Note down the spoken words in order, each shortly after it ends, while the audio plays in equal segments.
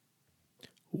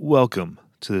Welcome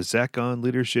to the Zach on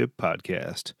Leadership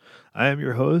Podcast. I am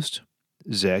your host,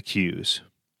 Zach Hughes.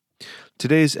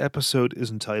 Today's episode is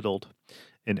entitled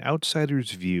An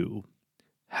Outsider's View: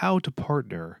 How to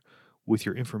Partner with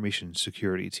Your Information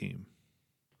Security Team.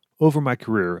 Over my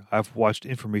career, I've watched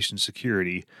information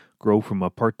security grow from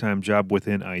a part-time job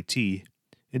within IT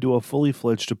into a fully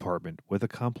fledged department with a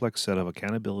complex set of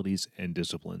accountabilities and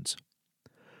disciplines.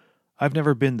 I've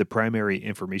never been the primary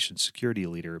information security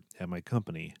leader at my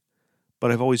company,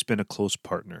 but I've always been a close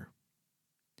partner.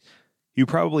 You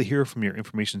probably hear from your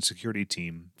information security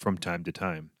team from time to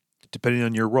time. Depending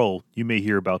on your role, you may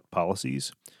hear about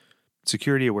policies,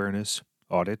 security awareness,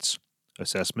 audits,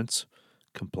 assessments,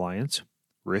 compliance,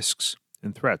 risks,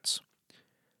 and threats.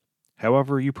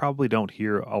 However, you probably don't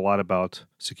hear a lot about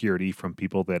security from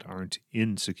people that aren't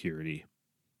in security.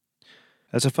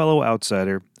 As a fellow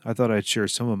outsider, I thought I'd share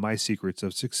some of my secrets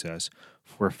of success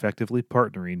for effectively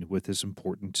partnering with this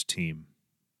important team.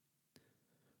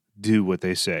 Do what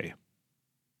they say.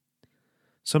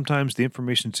 Sometimes the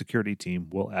information security team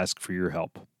will ask for your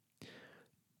help.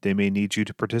 They may need you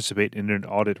to participate in an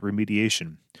audit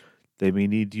remediation. They may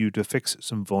need you to fix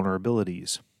some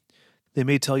vulnerabilities. They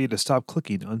may tell you to stop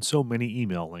clicking on so many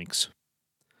email links.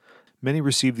 Many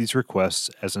receive these requests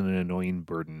as an annoying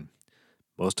burden.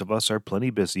 Most of us are plenty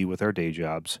busy with our day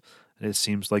jobs, and it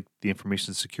seems like the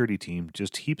information security team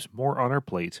just heaps more on our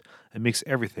plate and makes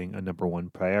everything a number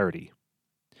one priority.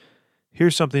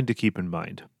 Here's something to keep in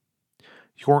mind.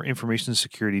 Your information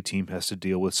security team has to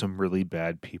deal with some really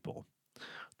bad people.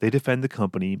 They defend the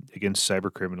company against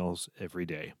cyber criminals every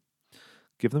day.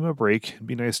 Give them a break and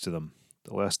be nice to them.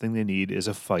 The last thing they need is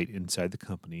a fight inside the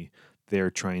company they are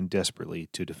trying desperately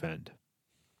to defend.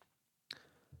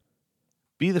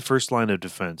 Be the first line of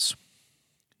defense.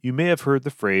 You may have heard the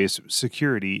phrase,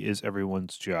 security is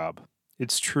everyone's job.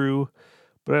 It's true,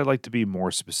 but I'd like to be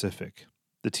more specific.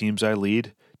 The teams I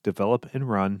lead develop and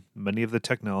run many of the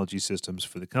technology systems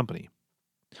for the company.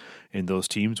 In those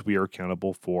teams, we are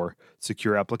accountable for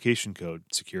secure application code,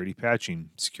 security patching,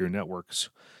 secure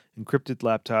networks, encrypted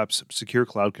laptops, secure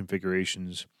cloud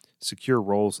configurations, secure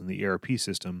roles in the ERP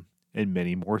system, and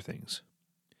many more things.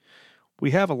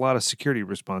 We have a lot of security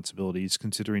responsibilities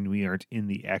considering we aren't in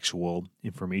the actual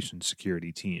information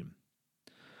security team.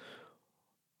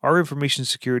 Our information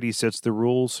security sets the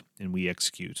rules and we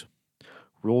execute.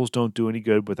 Rules don't do any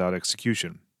good without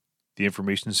execution. The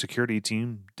information security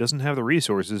team doesn't have the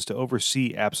resources to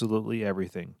oversee absolutely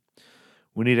everything.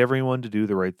 We need everyone to do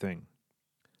the right thing.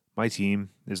 My team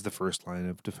is the first line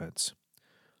of defense.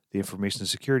 The information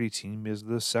security team is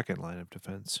the second line of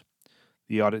defense.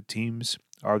 The audit teams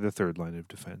are the third line of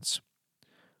defense.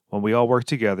 When we all work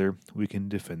together, we can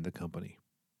defend the company.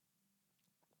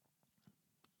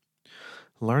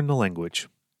 Learn the language.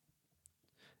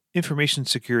 Information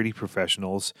security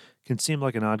professionals can seem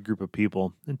like an odd group of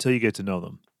people until you get to know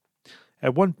them.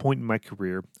 At one point in my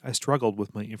career, I struggled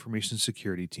with my information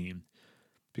security team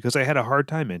because I had a hard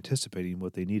time anticipating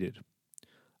what they needed.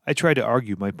 I tried to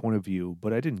argue my point of view,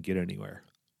 but I didn't get anywhere.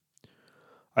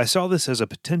 I saw this as a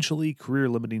potentially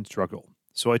career-limiting struggle,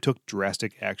 so I took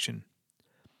drastic action.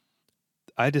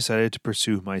 I decided to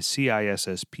pursue my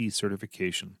CISSP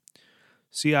certification.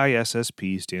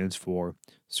 CISSP stands for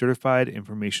Certified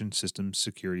Information Systems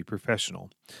Security Professional.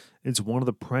 It's one of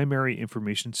the primary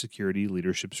information security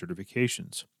leadership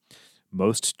certifications.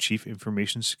 Most chief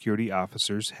information security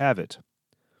officers have it.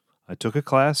 I took a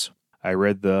class. I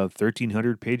read the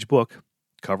 1,300-page book,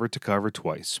 cover to cover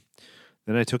twice.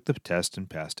 Then I took the test and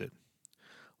passed it.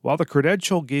 While the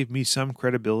credential gave me some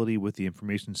credibility with the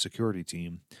information security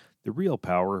team, the real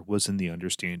power was in the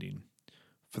understanding.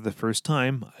 For the first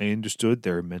time, I understood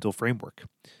their mental framework.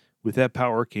 With that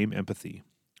power came empathy.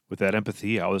 With that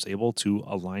empathy, I was able to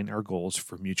align our goals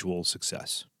for mutual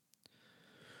success.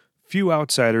 Few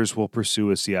outsiders will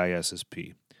pursue a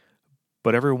CISSP,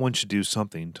 but everyone should do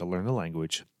something to learn the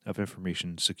language of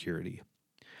information security.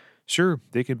 Sure,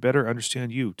 they can better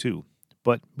understand you, too,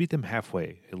 but meet them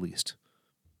halfway, at least.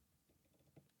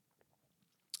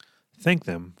 Thank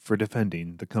them for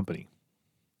defending the company.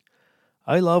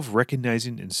 I love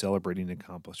recognizing and celebrating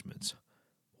accomplishments.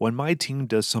 When my team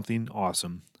does something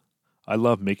awesome, I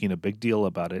love making a big deal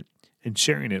about it and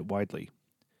sharing it widely.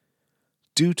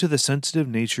 Due to the sensitive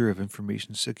nature of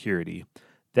information security,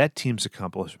 that team's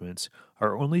accomplishments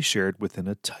are only shared within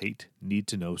a tight,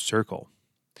 need-to-know circle.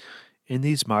 In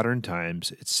these modern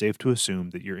times, it's safe to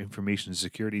assume that your information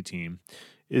security team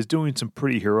is doing some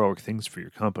pretty heroic things for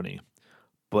your company,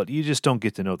 but you just don't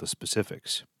get to know the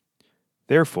specifics.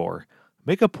 Therefore,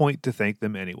 make a point to thank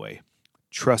them anyway.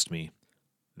 Trust me,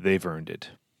 they've earned it.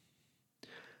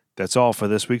 That's all for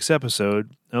this week's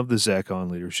episode of the Zach on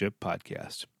Leadership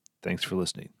podcast. Thanks for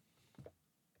listening.